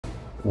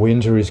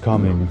Winter is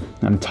coming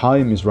and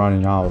time is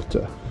running out.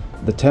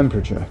 The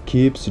temperature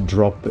keeps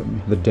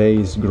dropping, the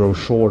days grow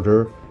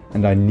shorter,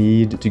 and I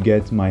need to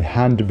get my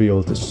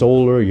hand-built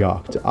solar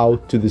yacht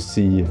out to the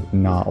sea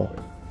now.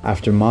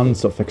 After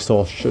months of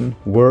exhaustion,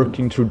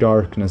 working through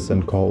darkness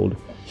and cold,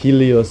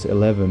 Helios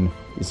 11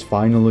 is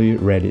finally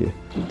ready,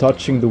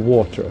 touching the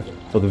water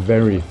for the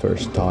very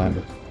first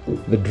time.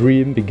 The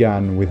dream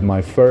began with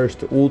my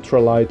first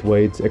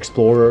ultra-lightweight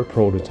Explorer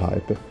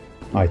prototype.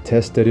 I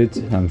tested it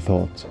and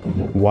thought,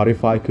 what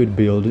if I could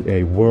build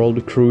a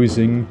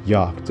world-cruising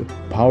yacht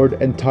powered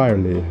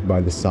entirely by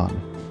the sun?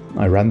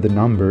 I ran the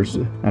numbers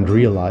and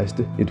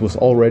realized it was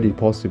already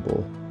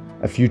possible.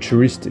 A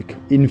futuristic,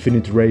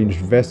 infinite-range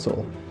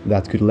vessel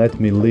that could let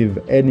me live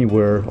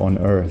anywhere on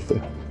Earth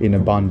in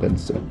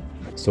abundance.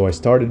 So I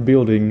started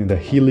building the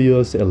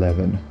Helios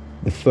 11,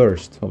 the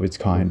first of its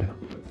kind.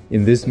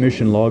 In this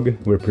mission log,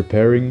 we're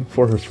preparing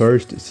for her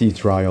first sea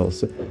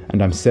trials,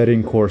 and I'm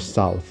setting course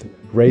south,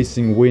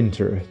 racing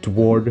winter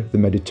toward the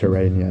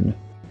Mediterranean.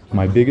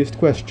 My biggest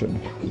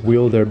question,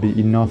 will there be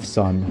enough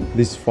sun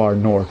this far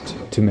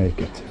north to make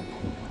it?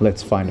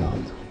 Let's find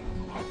out.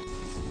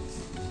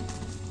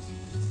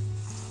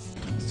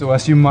 So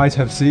as you might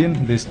have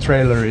seen, this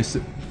trailer is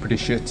pretty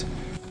shit.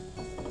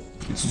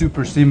 It's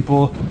super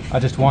simple. I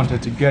just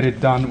wanted to get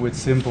it done with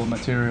simple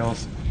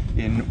materials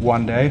in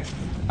one day.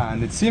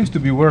 And it seems to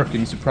be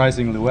working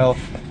surprisingly well,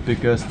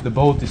 because the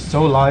boat is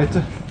so light,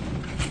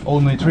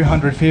 only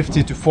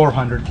 350 to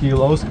 400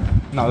 kilos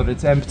now that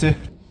it's empty.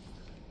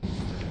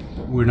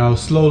 We're now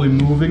slowly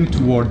moving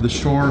toward the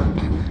shore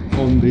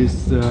on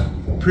this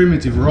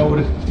primitive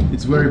road.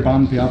 It's very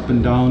bumpy up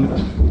and down,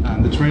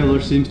 and the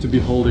trailer seems to be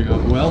holding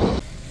up well.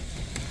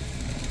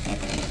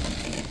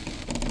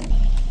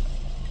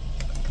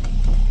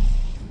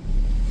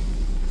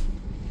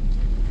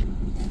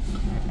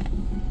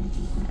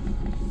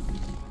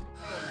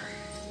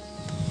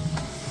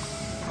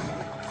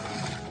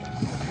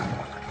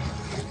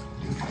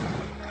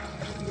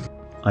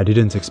 I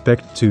didn't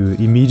expect to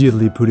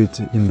immediately put it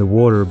in the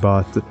water,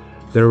 but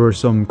there were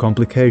some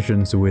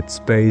complications with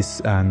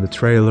space and the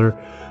trailer,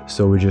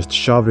 so we just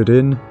shoved it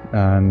in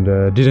and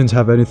didn't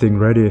have anything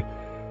ready.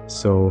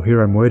 So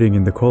here I'm waiting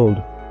in the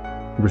cold,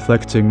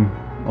 reflecting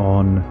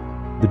on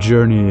the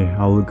journey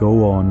I'll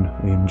go on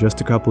in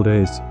just a couple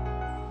days.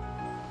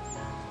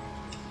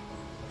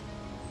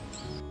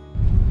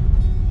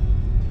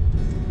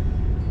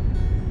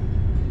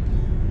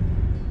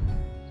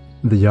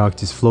 The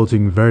yacht is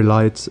floating very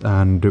light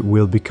and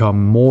will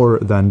become more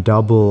than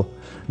double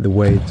the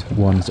weight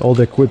once all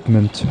the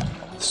equipment,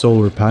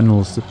 solar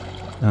panels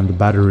and the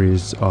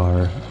batteries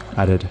are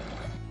added.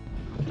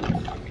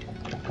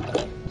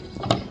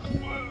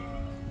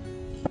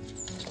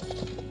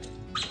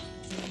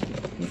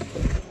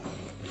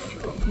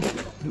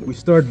 We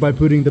start by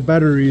putting the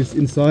batteries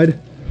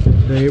inside.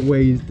 They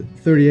weigh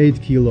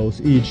 38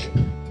 kilos each.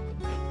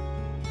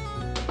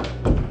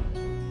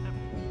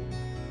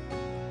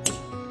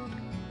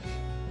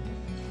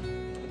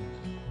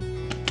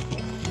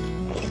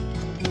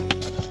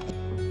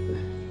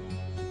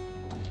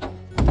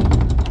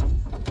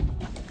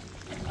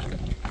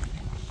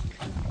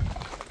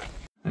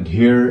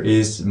 Here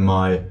is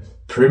my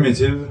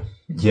primitive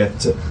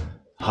yet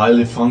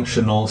highly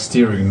functional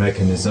steering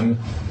mechanism.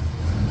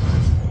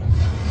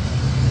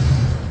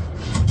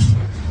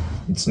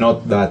 It's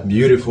not that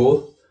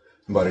beautiful,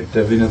 but it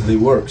definitely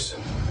works.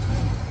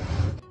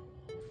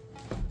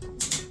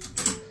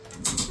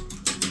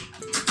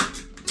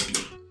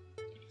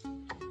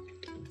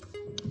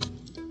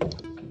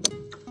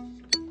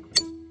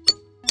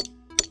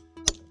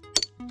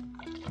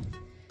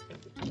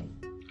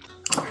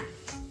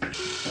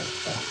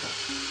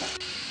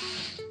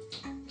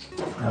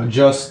 I've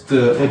just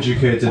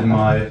educated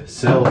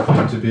myself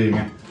into being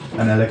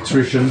an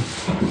electrician,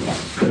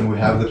 and we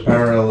have the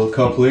parallel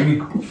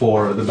coupling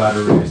for the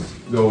batteries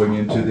going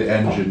into the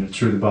engine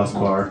through the bus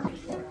bar.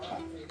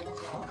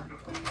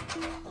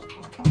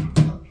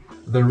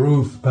 The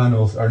roof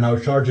panels are now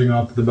charging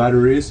up the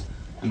batteries,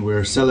 and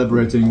we're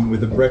celebrating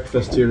with a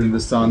breakfast here in the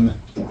sun,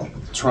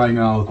 trying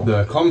out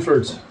the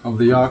comfort of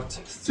the yacht.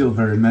 Still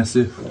very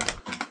messy.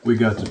 We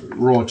got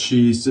raw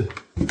cheese,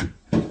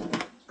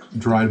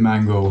 dried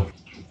mango.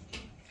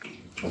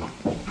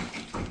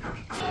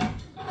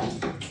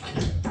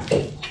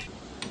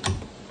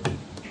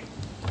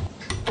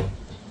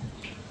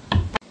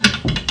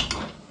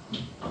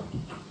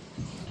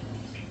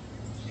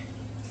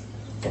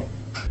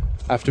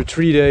 After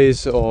 3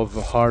 days of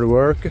hard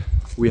work,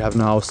 we have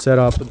now set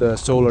up the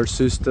solar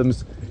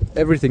systems.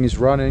 Everything is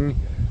running,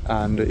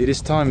 and it is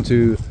time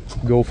to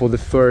go for the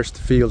first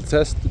field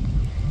test.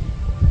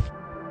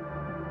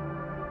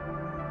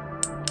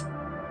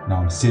 Now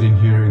I'm sitting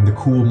here in the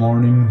cool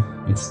morning.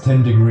 It's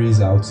 10 degrees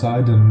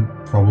outside and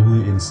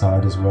probably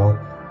inside as well.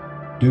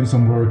 Doing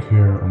some work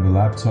here on the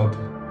laptop.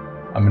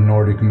 I'm a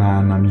Nordic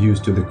man, I'm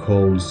used to the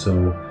cold,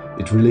 so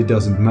it really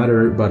doesn't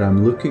matter, but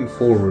I'm looking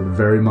forward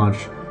very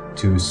much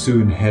to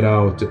soon head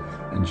out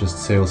and just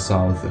sail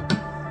south.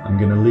 I'm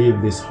gonna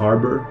leave this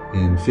harbor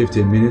in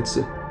 15 minutes.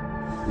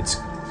 It's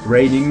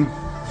raining.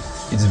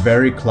 It's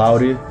very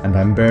cloudy and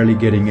I'm barely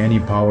getting any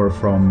power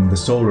from the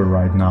solar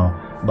right now,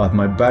 but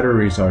my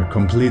batteries are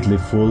completely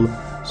full,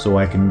 so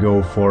I can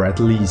go for at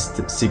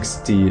least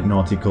 60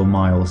 nautical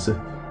miles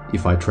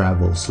if I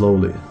travel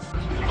slowly.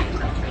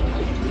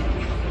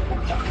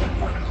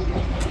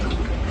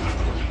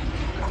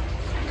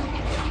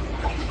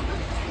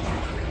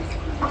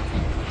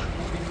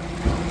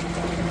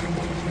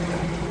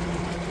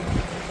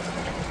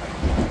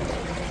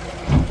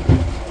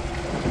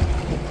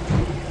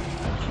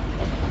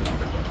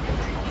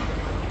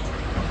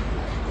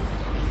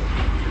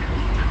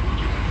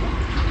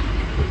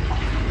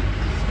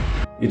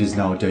 It is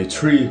now day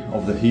 3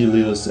 of the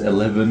Helios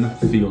 11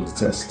 field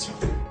test.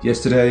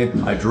 Yesterday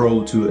I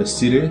drove to a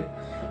city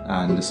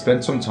and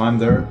spent some time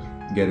there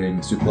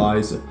getting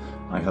supplies.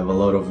 I have a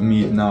lot of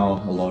meat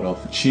now, a lot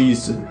of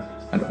cheese,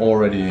 and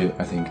already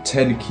I think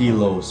 10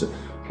 kilos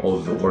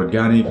of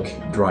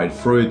organic dried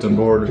fruit on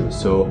board,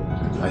 so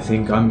I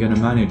think I'm gonna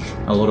manage.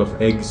 A lot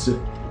of eggs,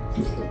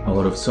 a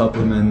lot of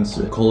supplements,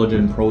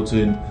 collagen,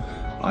 protein.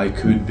 I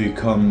could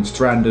become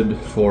stranded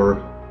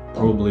for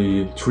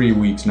probably 3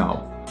 weeks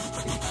now.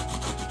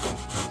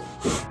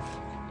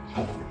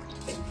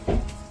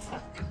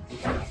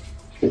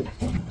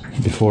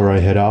 Before I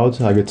head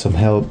out, I get some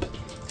help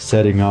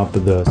setting up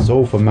the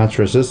sofa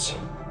mattresses,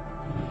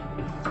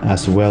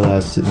 as well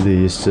as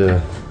these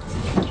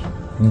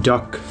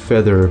duck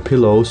feather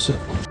pillows.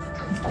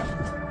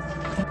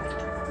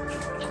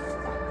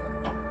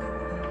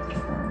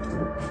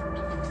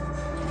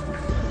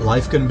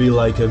 Life can be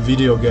like a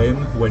video game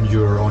when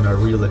you're on a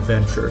real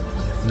adventure.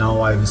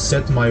 Now I've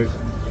set my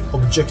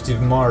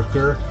objective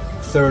marker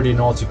 30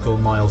 nautical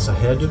miles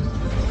ahead,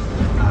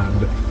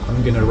 and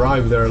I'm gonna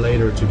arrive there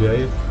later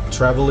today,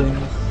 traveling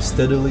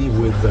steadily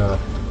with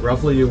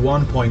roughly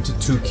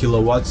 1.2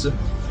 kilowatts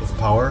of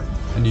power,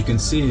 and you can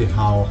see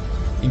how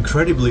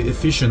incredibly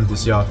efficient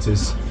this yacht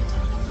is.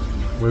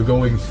 We're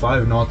going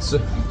 5 knots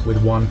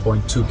with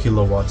 1.2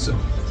 kilowatts.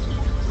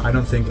 I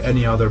don't think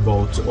any other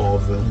boat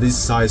of this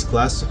size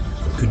class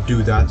could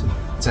do that.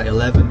 It's an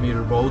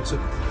 11-meter boat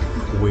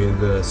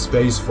with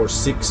space for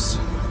 6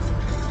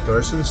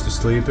 persons to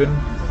sleep in.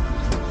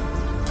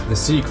 The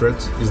secret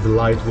is the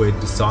lightweight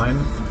design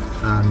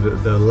and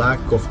the lack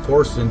of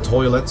porcelain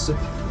toilets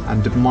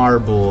and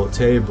marble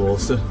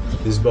tables.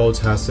 This boat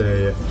has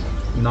a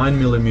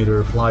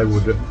 9mm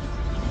plywood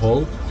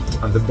hull,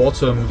 and the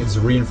bottom is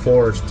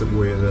reinforced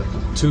with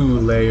 2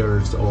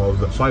 layers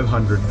of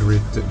 500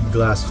 grit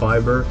glass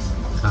fiber,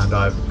 and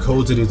I've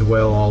coated it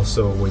well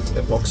also with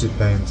epoxy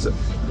paint.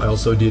 I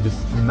also did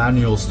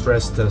manual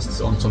stress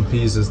tests on some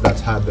pieces that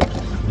had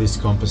this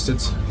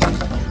composite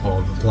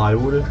of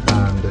plywood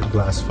and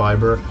glass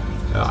fiber.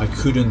 I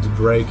couldn't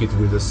break it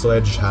with a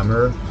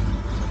sledgehammer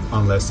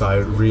unless I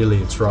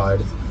really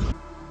tried.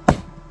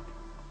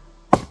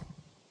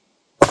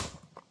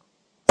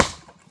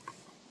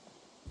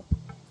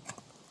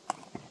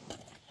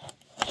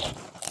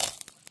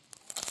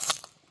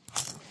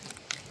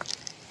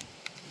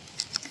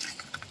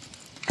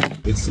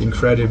 It's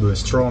incredibly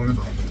strong,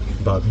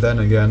 but then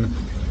again,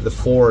 the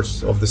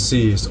force of the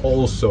sea is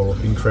also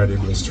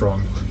incredibly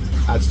strong.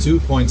 At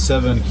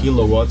 2.7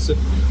 kilowatts,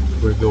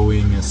 we're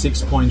going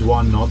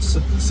 6.1 knots,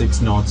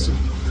 6 knots.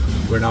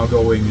 We're now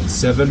going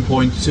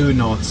 7.2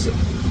 knots.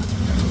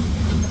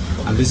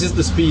 And this is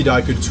the speed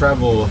I could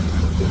travel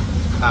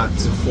at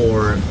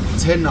for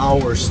 10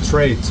 hours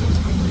straight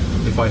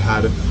if I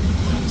had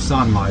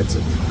sunlight.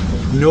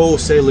 No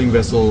sailing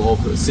vessel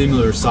of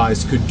similar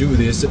size could do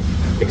this,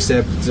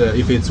 except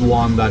if it's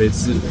one that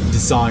is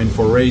designed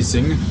for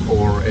racing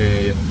or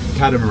a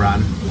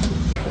catamaran.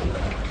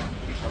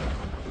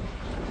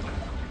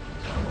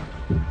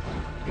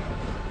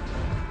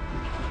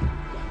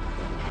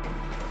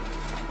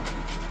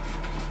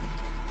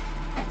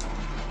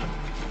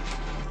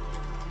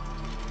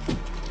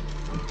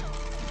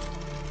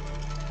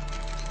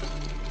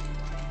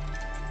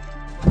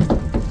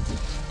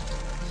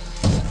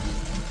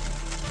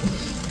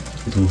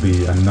 It will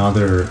be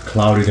another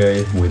cloudy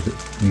day with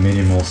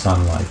minimal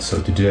sunlight,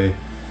 so today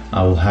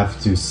I will have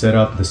to set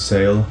up the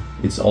sail.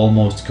 It's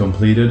almost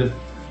completed.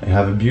 I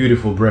have a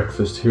beautiful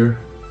breakfast here.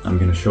 I'm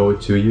gonna show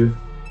it to you.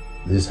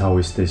 This is how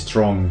we stay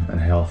strong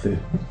and healthy,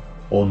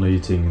 only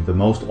eating the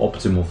most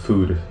optimal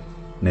food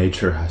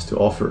nature has to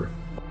offer.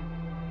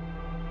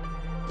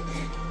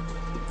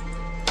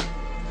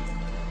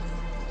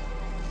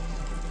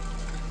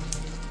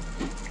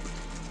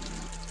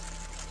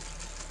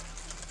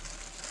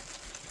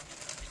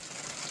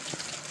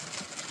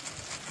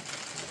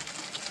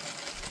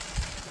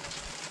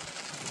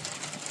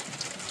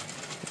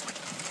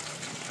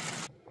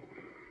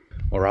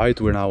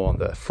 Alright, we're now on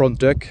the front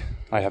deck.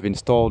 I have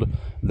installed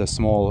the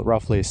small,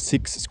 roughly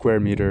 6 square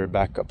meter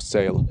backup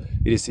sail.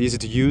 It is easy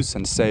to use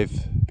and safe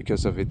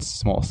because of its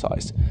small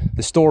size.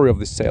 The story of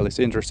this sail is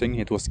interesting.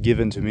 It was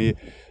given to me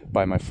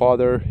by my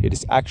father. It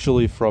is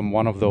actually from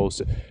one of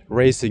those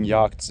racing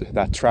yachts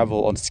that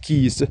travel on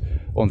skis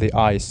on the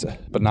ice,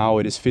 but now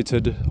it is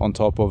fitted on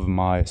top of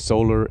my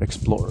Solar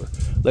Explorer.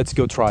 Let's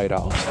go try it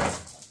out.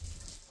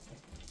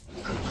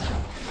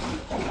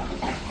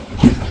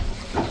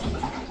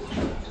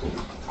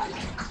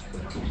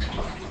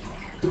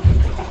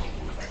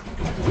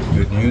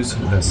 news.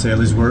 The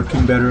sail is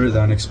working better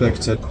than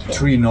expected.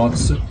 3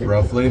 knots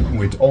roughly,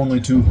 with only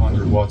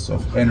 200 watts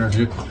of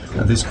energy.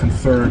 And this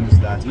confirms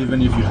that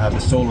even if you have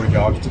a solar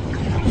yacht,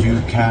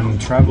 you can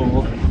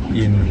travel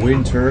in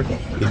winter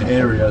in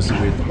areas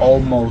with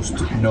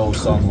almost no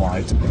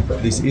sunlight.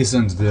 This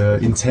isn't the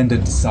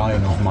intended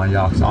design of my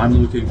yacht. I'm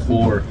looking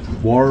for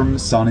warm,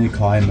 sunny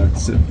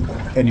climates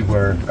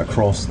anywhere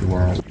across the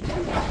world.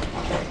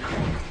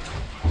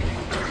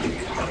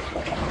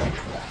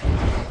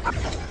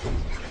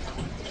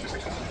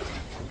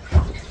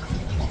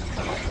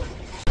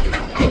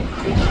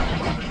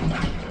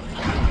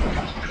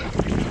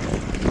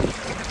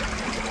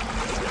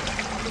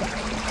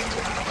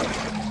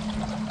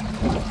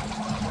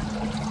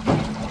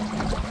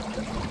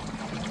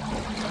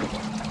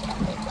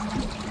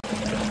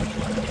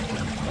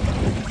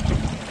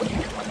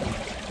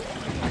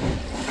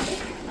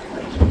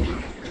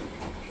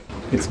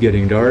 It's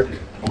getting dark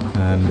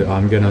and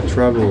I'm gonna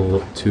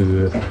travel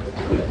to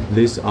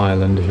this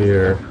island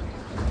here.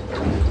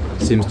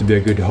 Seems to be a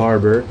good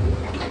harbor,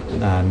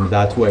 and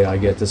that way I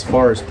get as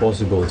far as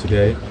possible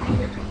today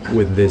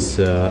with this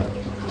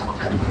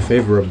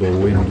favorable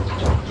wind.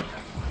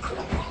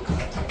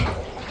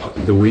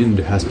 The wind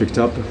has picked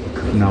up.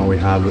 Now we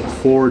have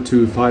 4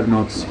 to 5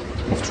 knots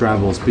of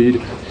travel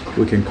speed.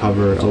 We can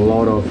cover a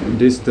lot of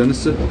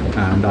distance,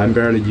 and I'm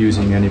barely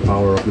using any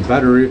power of the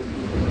battery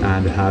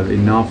and have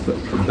enough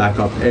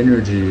backup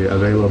energy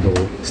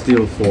available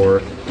still for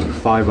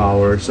 5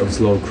 hours of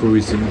slow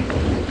cruising.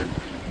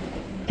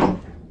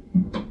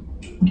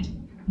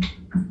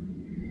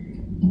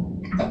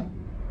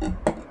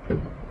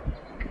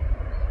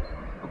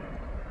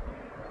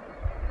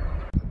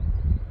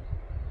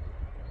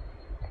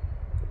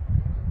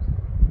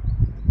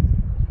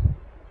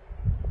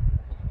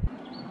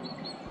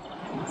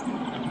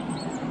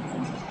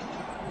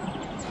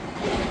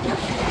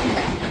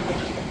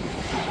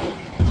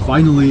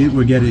 Finally,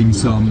 we're getting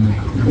some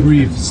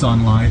brief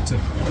sunlight.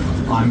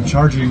 I'm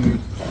charging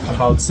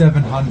about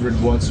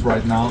 700 watts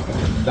right now.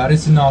 That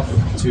is enough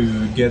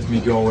to get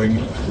me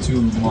going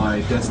to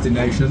my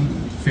destination.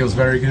 Feels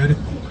very good,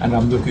 and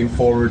I'm looking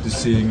forward to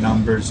seeing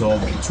numbers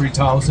of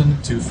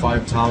 3,000 to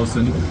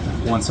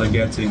 5,000 once I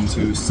get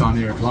into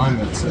sunnier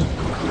climates.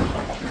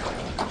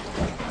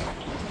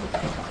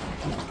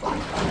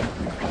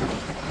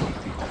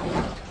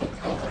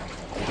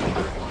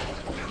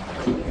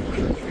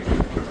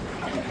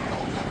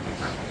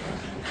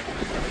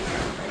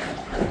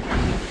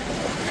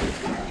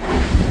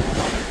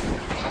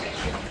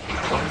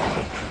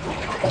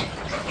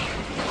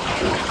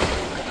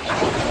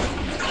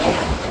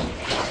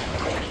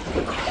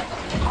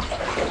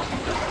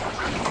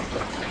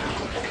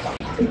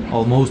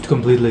 Almost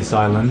completely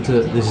silent.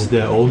 This is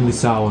the only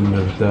sound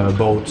the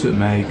boat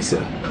makes.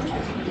 It's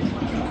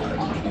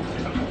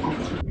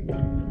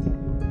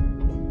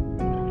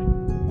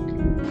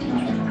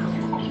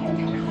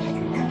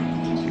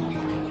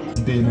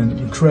been an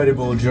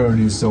incredible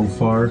journey so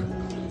far.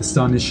 The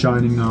sun is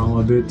shining now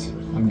a bit.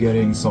 I'm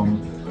getting some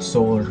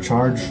solar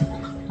charge,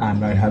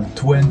 and I have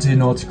 20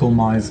 nautical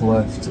miles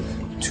left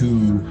to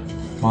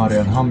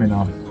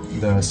Marianhamina,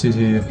 the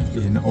city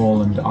in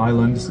Åland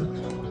Islands.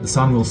 The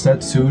sun will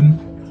set soon,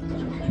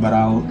 but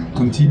I'll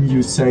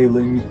continue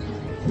sailing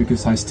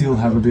because I still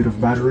have a bit of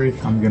battery.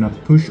 I'm gonna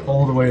push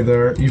all the way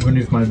there, even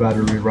if my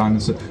battery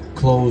runs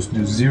close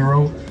to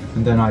 0,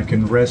 and then I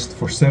can rest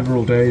for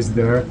several days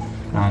there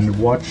and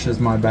watch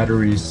as my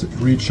batteries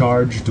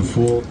recharge to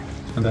full,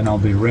 and then I'll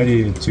be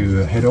ready to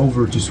head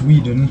over to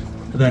Sweden,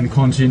 then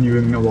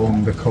continuing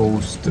along the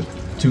coast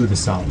to the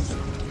south.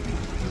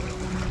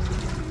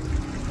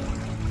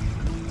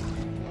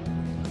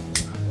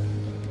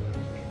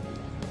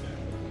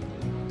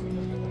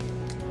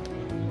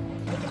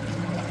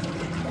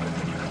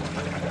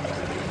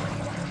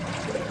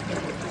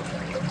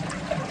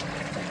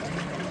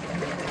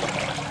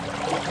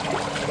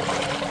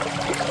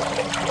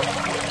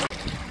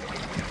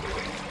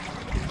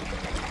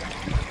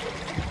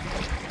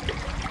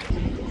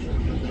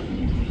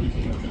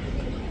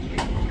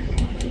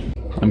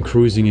 I'm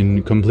cruising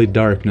in complete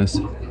darkness,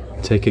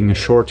 taking a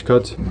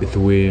shortcut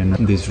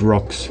between these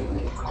rocks.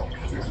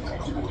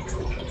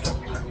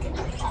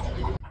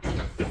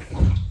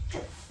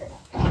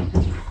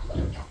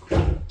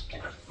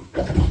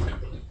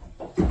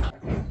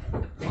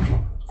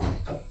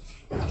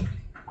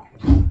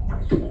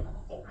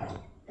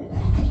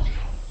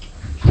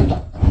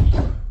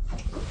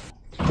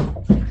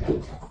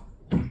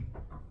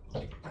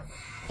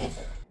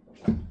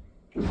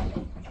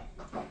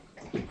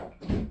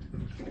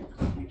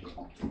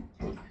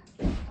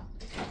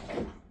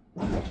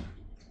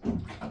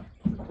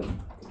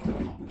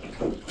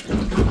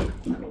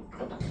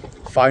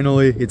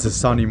 Finally, it's a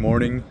sunny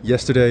morning.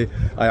 Yesterday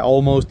I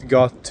almost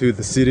got to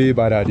the city,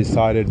 but I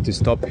decided to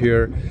stop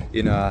here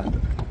in a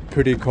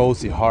pretty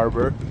cozy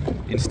harbor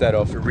instead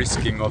of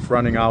risking of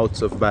running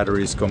out of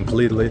batteries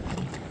completely.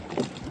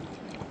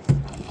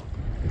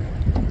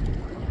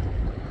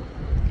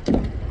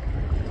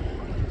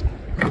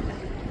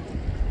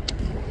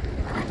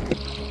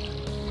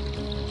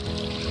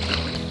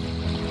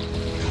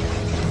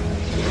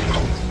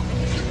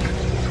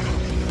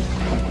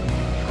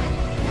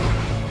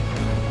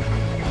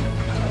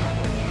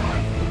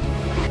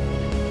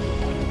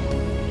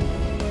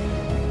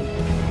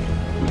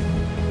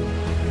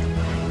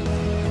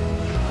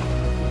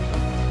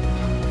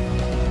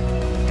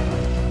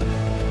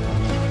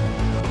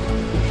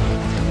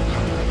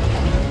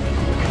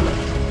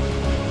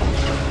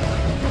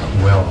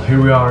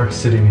 here we are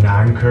sitting in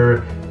anchor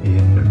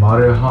in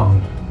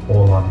Mariehamn,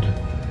 Åland.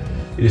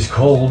 It is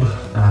cold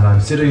and I'm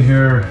sitting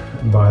here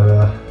by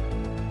the,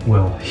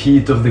 well,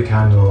 heat of the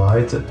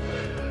candlelight,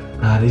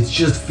 and it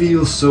just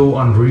feels so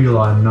unreal.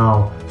 I'm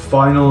now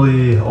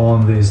finally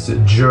on this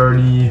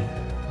journey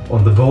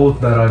on the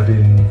boat that I've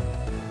been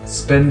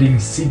spending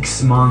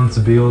 6 months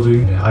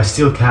building. I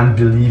still can't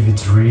believe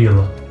it's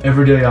real.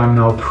 Every day I'm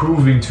now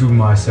proving to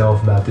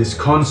myself that this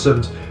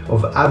concept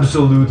of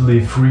absolutely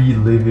free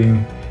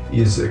living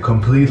is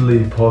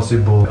completely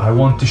possible. I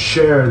want to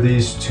share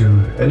this to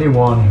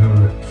anyone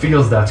who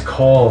feels that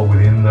call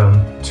within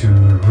them to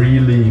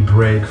really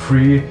break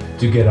free,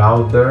 to get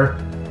out there,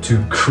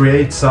 to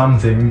create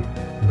something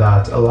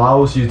that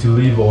allows you to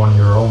live on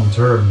your own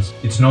terms.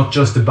 It's not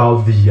just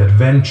about the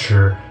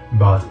adventure,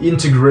 but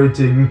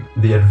integrating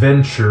the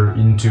adventure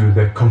into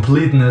the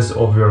completeness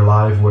of your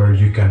life, where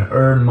you can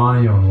earn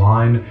money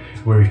online,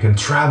 where you can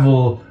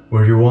travel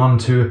where you want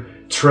to,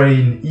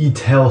 train, eat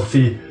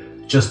healthy,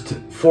 just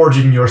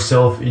forging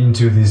yourself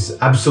into this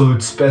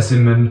absolute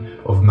specimen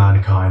of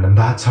mankind. And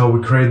that's how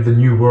we create the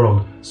new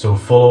world. So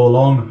follow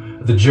along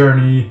the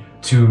journey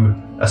to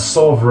a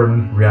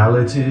sovereign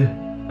reality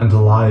and a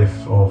life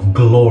of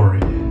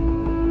glory.